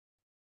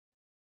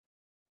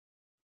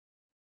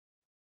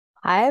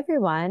Hi,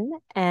 everyone,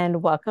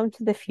 and welcome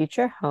to the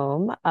future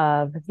home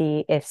of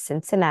the If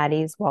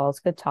Cincinnati's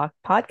Walls Could Talk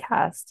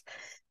podcast,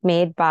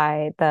 made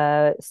by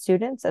the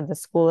students of the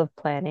School of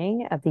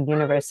Planning of the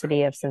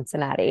University of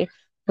Cincinnati.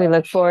 We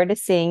look forward to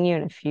seeing you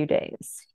in a few days.